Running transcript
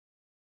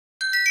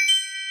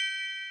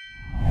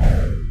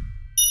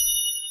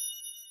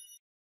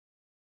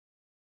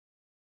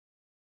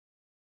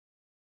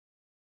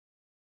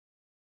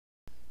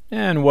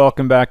And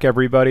welcome back,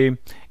 everybody.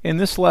 In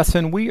this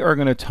lesson we are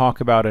going to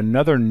talk about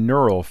another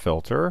neural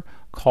filter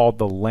called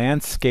the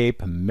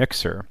landscape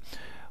mixer.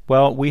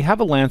 Well, we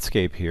have a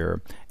landscape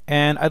here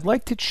and I'd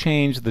like to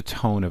change the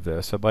tone of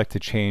this. I'd like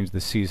to change the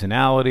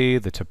seasonality,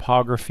 the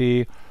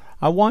topography.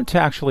 I want to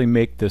actually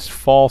make this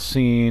fall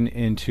scene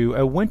into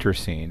a winter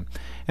scene.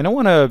 And I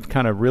want to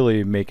kind of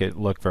really make it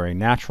look very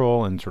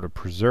natural and sort of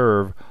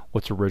preserve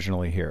what's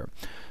originally here.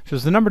 So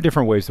there's a number of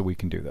different ways that we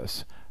can do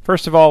this.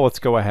 First of all, let's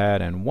go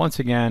ahead and once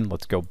again,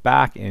 let's go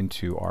back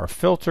into our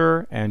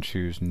filter and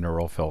choose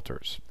neural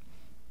filters.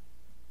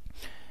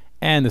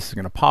 And this is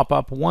going to pop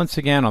up once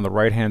again on the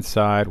right-hand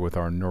side with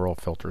our neural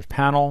filters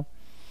panel.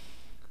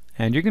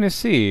 And you're going to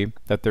see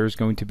that there's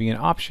going to be an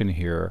option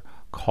here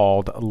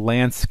called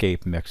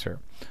landscape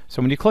mixer.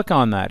 So when you click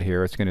on that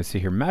here, it's going to see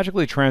here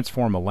magically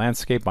transform a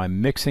landscape by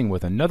mixing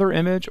with another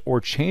image or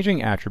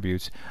changing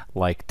attributes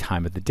like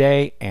time of the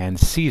day and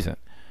season.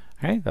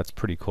 Okay, that's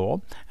pretty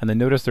cool. And then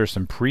notice there's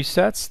some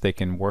presets they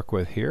can work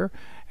with here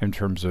in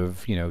terms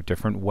of,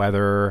 different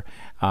weather,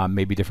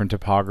 maybe different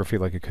topography,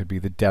 like it could be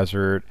the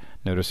desert.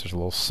 Notice there's a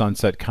little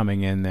sunset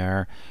coming in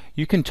there.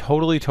 You can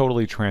totally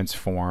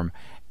transform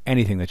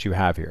anything that you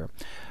have here.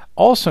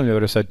 Also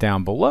notice that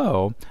down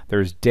below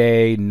there's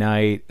day,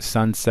 night,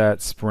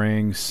 sunset,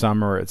 spring,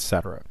 summer,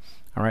 etc.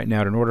 All right,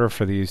 now in order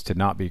for these to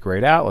not be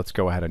grayed out, let's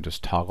go ahead and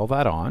just toggle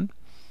that on.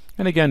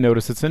 And again,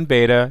 notice it's in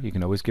beta. You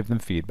can always give them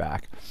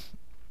feedback.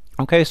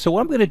 Okay, so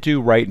what I'm going to do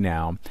right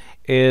now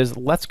is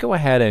let's go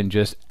ahead and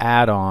just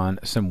add on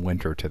some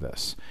winter to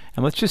this.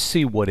 And let's just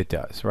see what it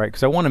does, right?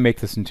 Because I want to make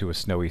this into a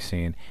snowy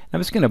scene.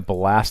 I'm just going to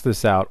blast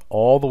this out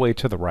all the way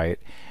to the right.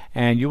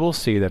 And you will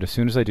see that as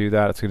soon as I do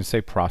that, it's going to say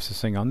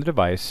processing on the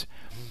device.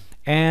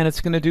 And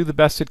it's going to do the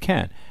best it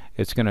can.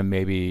 It's going to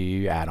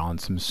maybe add on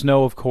some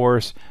snow, of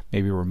course,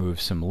 maybe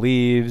remove some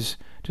leaves,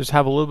 just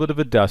have a little bit of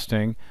a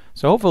dusting.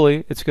 So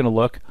hopefully it's going to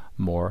look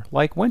more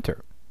like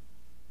winter.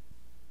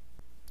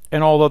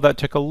 And although that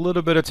took a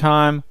little bit of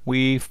time,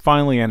 we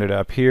finally ended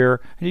up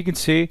here. And you can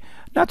see,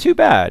 not too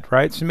bad,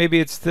 right? So maybe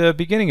it's the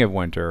beginning of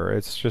winter.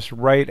 It's just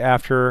right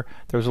after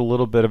there's a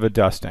little bit of a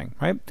dusting,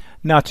 right?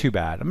 Not too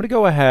bad. I'm going to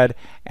go ahead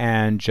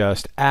and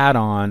just add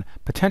on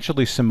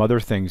potentially some other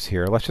things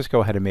here. Let's just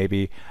go ahead and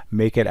maybe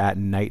make it at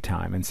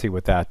nighttime and see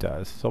what that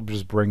does. So I'll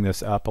just bring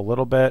this up a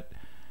little bit.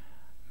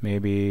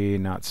 Maybe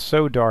not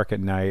so dark at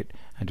night,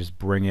 and just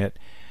bring it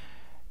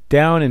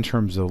down in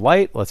terms of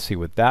light. Let's see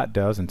what that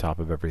does on top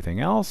of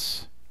everything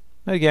else.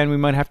 Again, we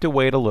might have to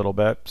wait a little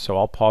bit, so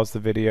I'll pause the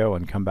video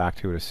and come back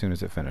to it as soon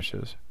as it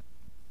finishes.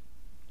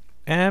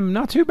 And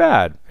not too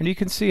bad. And you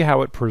can see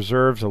how it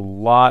preserves a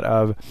lot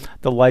of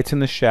the lights and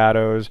the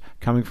shadows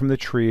coming from the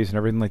trees and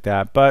everything like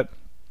that, but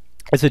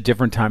it's a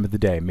different time of the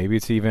day. Maybe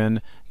it's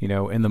even,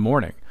 in the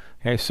morning.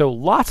 Okay, so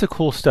lots of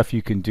cool stuff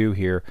you can do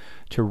here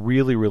to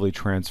really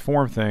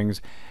transform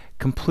things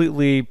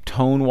completely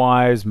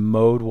tone-wise,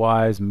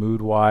 mode-wise,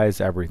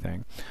 mood-wise,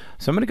 everything.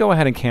 So I'm going to go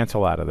ahead and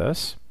cancel out of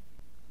this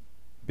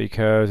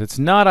because it's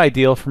not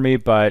ideal for me,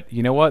 but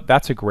you know what?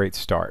 That's a great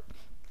start.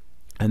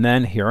 And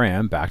then here I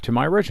am back to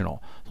my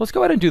original. So let's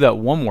go ahead and do that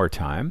one more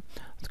time.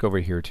 Let's go over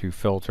here to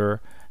filter,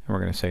 and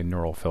we're going to say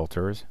neural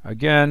filters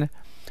again.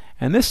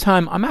 And this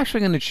time I'm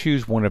actually going to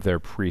choose one of their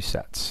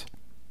presets.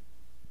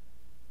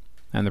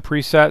 And the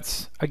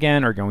presets,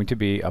 again, are going to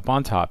be up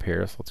on top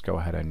here. So let's go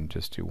ahead and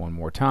just do one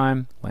more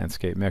time,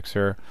 landscape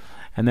mixer.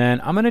 And then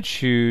I'm going to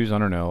choose, I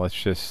don't know, let's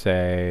just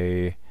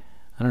say,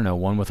 I don't know,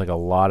 one with like a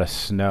lot of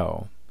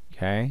snow.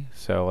 Okay,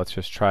 so let's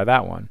just try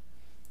that one.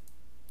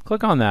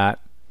 Click on that.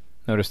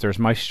 Notice there's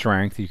my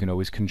strength. You can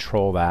always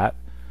control that.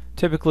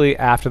 Typically,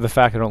 after the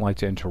fact, I don't like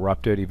to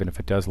interrupt it, even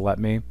if it does let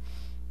me.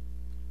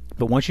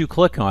 But once you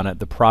click on it,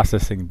 the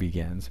processing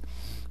begins.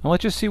 And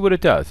let's just see what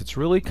it does. It's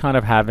really kind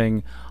of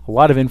having a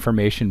lot of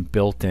information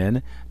built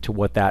in to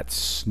what that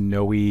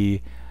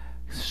snowy,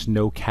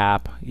 snow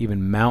cap,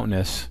 even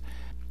mountainous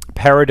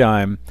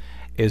paradigm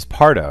is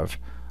part of,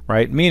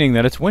 right? Meaning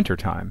that it's winter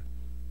time.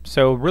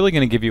 So really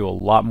going to give you a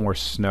lot more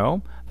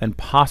snow than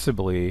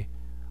possibly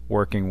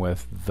working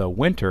with the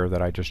winter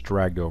that I just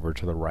dragged over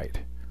to the right.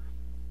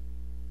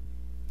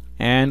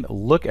 And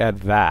look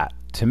at that.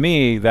 To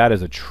me, that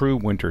is a true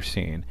winter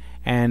scene.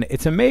 And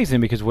it's amazing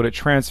because what it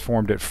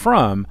transformed it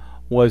from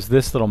was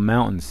this little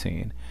mountain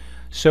scene.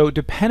 So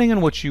depending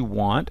on what you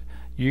want,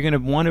 you're going to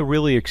want to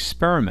really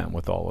experiment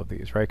with all of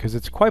these, right? Because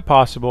it's quite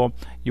possible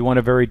you want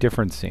a very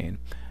different scene.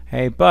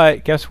 Hey,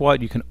 but guess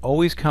what? You can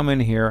always come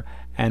in here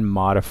and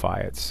modify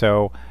it.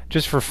 So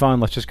just for fun,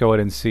 let's just go ahead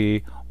and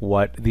see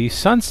what the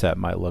sunset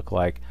might look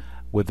like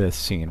with this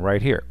scene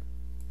right here.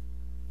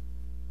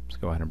 Let's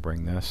go ahead and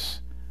bring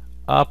this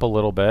up a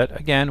little bit.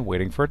 Again,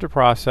 waiting for it to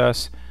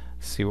process.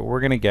 See what we're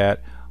going to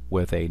get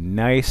with a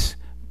nice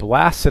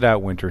blasted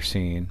out winter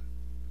scene,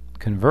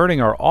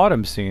 converting our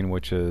autumn scene,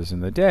 which is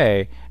in the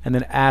day, and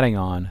then adding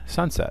on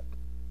sunset.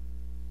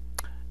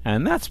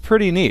 And that's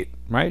pretty neat,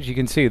 right? As you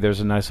can see, there's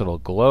a nice little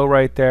glow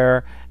right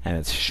there, and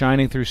it's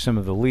shining through some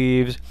of the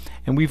leaves.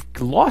 And we've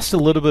lost a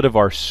little bit of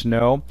our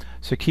snow,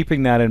 so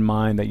keeping that in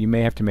mind that you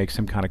may have to make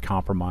some kind of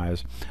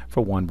compromise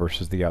for one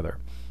versus the other.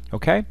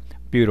 Okay,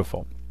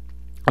 beautiful.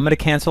 I'm going to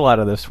cancel out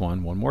of this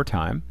one more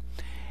time.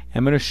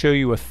 I'm going to show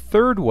you a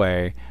third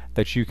way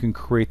that you can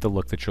create the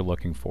look that you're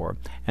looking for.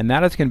 And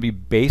that is going to be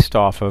based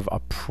off of a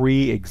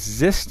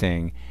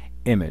pre-existing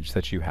image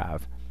that you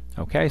have.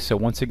 Okay, so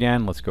once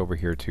again, let's go over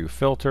here to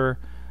Filter,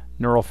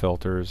 Neural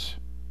Filters,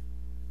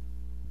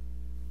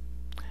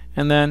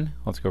 and then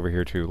let's go over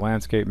here to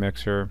Landscape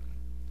Mixer.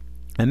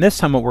 And this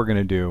time what we're going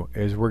to do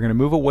is we're going to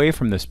move away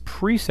from this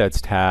Presets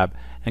tab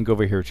and go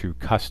over here to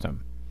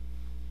Custom.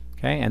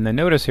 Okay, and then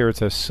notice here it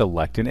says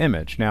Select an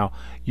Image. Now,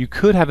 you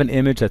could have an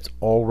image that's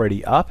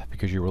already up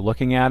because you were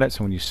looking at it,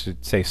 so when you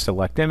say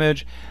Select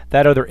Image,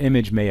 that other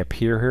image may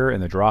appear here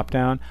in the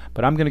drop-down,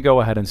 but I'm going to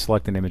go ahead and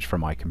select an image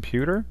from my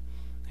computer,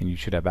 and you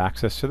should have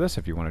access to this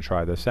if you want to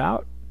try this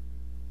out.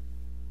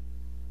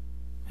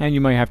 And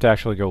you might have to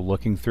actually go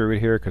looking through it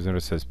here because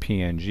notice it says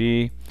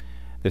PNG.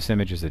 This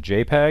image is a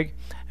JPEG,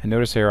 and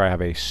notice here I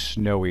have a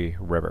snowy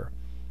river.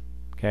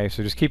 Okay,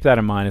 so just keep that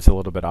in mind. It's a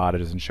little bit odd. It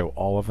doesn't show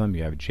all of them.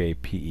 You have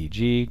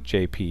JPEG,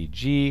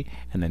 JPG,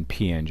 and then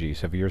PNG.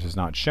 So if yours is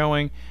not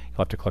showing, you'll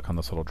have to click on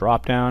this little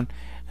drop down,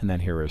 and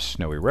then here is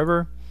Snowy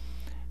River.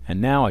 And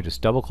now I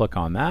just double click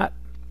on that,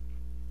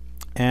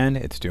 and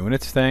it's doing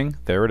its thing.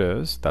 There it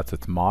is. That's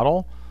its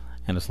model,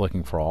 and it's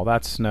looking for all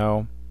that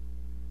snow.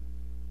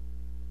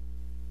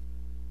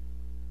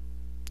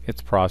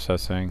 It's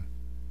processing.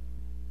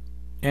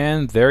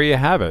 And there you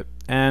have it.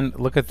 And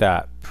look at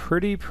that.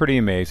 Pretty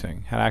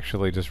amazing. It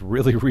actually just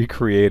really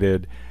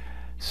recreated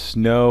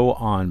snow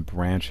on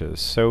branches.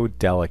 So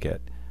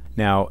delicate.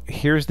 Now,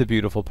 here's the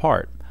beautiful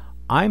part.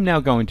 I'm now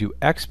going to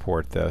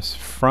export this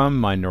from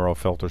my Neural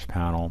Filters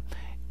panel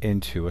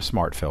into a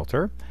Smart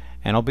Filter,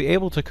 and I'll be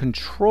able to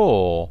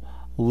control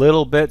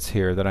little bits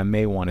here that I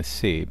may want to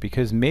see,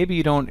 because maybe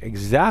you don't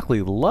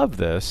exactly love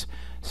this,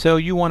 so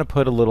you want to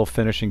put a little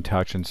finishing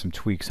touch and some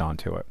tweaks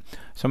onto it.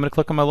 So I'm going to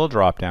click on my little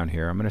drop down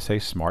here. I'm going to say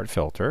Smart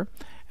Filter,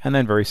 and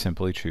then very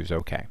simply choose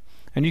OK.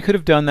 And you could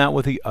have done that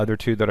with the other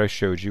two that I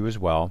showed you as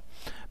well.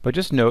 But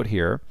just note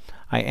here,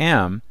 I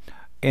am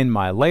in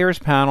my Layers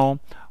panel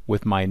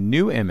with my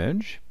new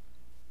image,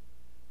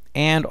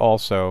 and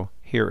also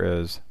here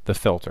is the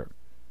filter.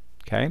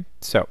 Okay,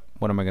 so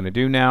what am I going to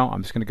do now?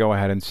 I'm just going to go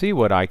ahead and see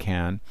what I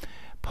can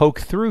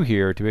poke through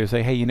here to be able to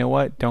say, hey, you know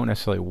what? Don't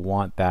necessarily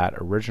want that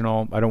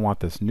original. I don't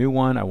want this new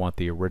one. I want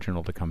the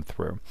original to come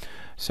through.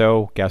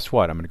 So guess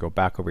what? I'm going to go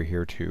back over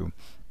here to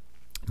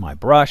my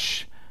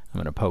brush. I'm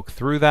going to poke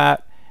through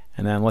that,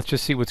 and then let's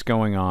just see what's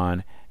going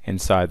on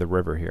inside the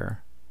river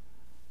here.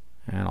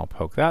 And I'll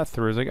poke that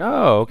through. It's like,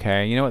 oh,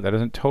 okay, you know what? That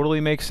doesn't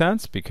totally make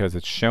sense because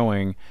it's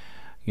showing,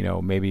 you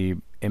know, maybe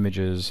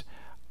images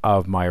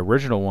of my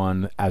original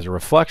one as a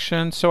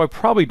reflection. So I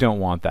probably don't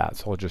want that.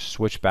 So I'll just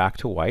switch back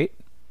to white,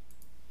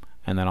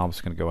 and then I'm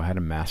just going to go ahead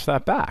and mask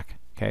that back.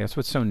 Okay, that's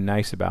what's so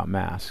nice about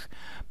masks.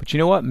 But you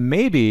know what?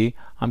 Maybe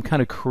I'm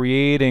kind of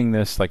creating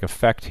this like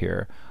effect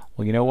here.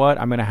 Well, you know what?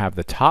 I'm going to have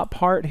the top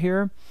part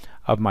here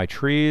of my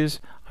trees.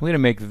 I'm going to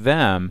make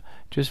them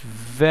just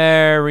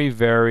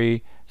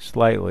very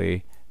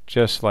slightly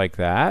just like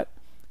that.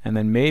 And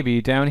then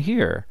maybe down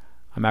here,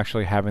 I'm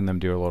actually having them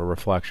do a little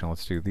reflection.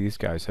 Let's do these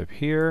guys up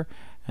here,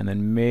 and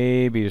then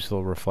maybe just a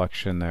little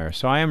reflection there.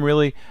 So I am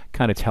really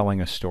kind of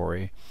telling a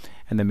story.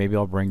 And then maybe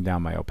I'll bring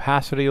down my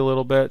opacity a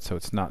little bit so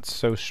it's not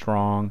so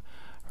strong.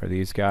 Or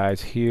these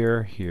guys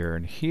here, here,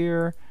 and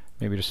here.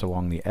 Maybe just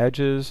along the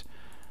edges.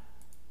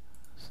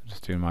 So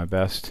just doing my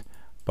best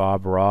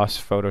Bob Ross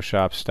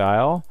Photoshop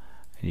style.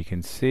 And you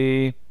can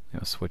see, you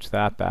know, switch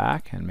that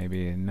back and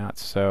maybe not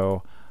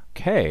so.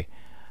 Okay,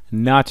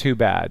 not too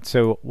bad.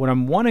 So what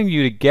I'm wanting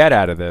you to get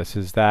out of this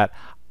is that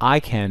I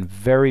can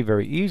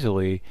very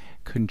easily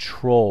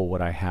control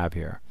what I have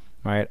here.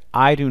 Right?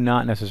 I do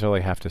not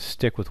necessarily have to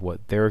stick with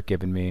what they're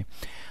giving me.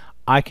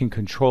 I can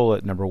control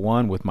it, number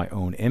one, with my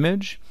own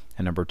image,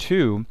 and number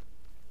two,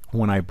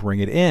 when I bring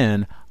it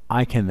in,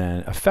 I can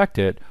then affect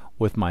it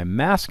with my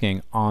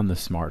masking on the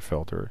Smart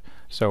Filter.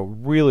 So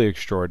really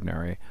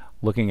extraordinary.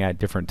 Looking at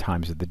different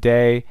times of the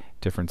day,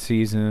 different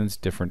seasons,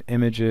 different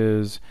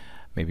images,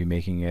 maybe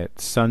making it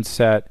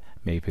sunset,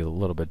 maybe a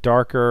little bit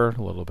darker,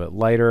 a little bit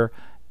lighter,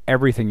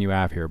 everything you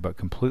have here, but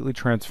completely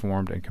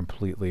transformed and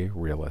completely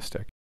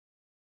realistic.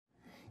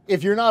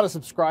 If you're not a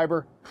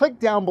subscriber, click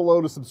down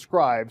below to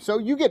subscribe so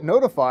you get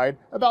notified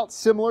about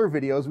similar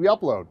videos we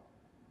upload.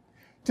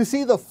 To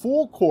see the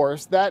full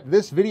course that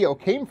this video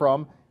came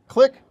from,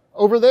 click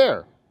over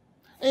there.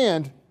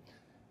 And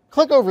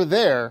click over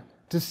there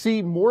to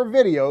see more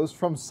videos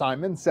from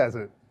Simon Says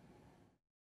It.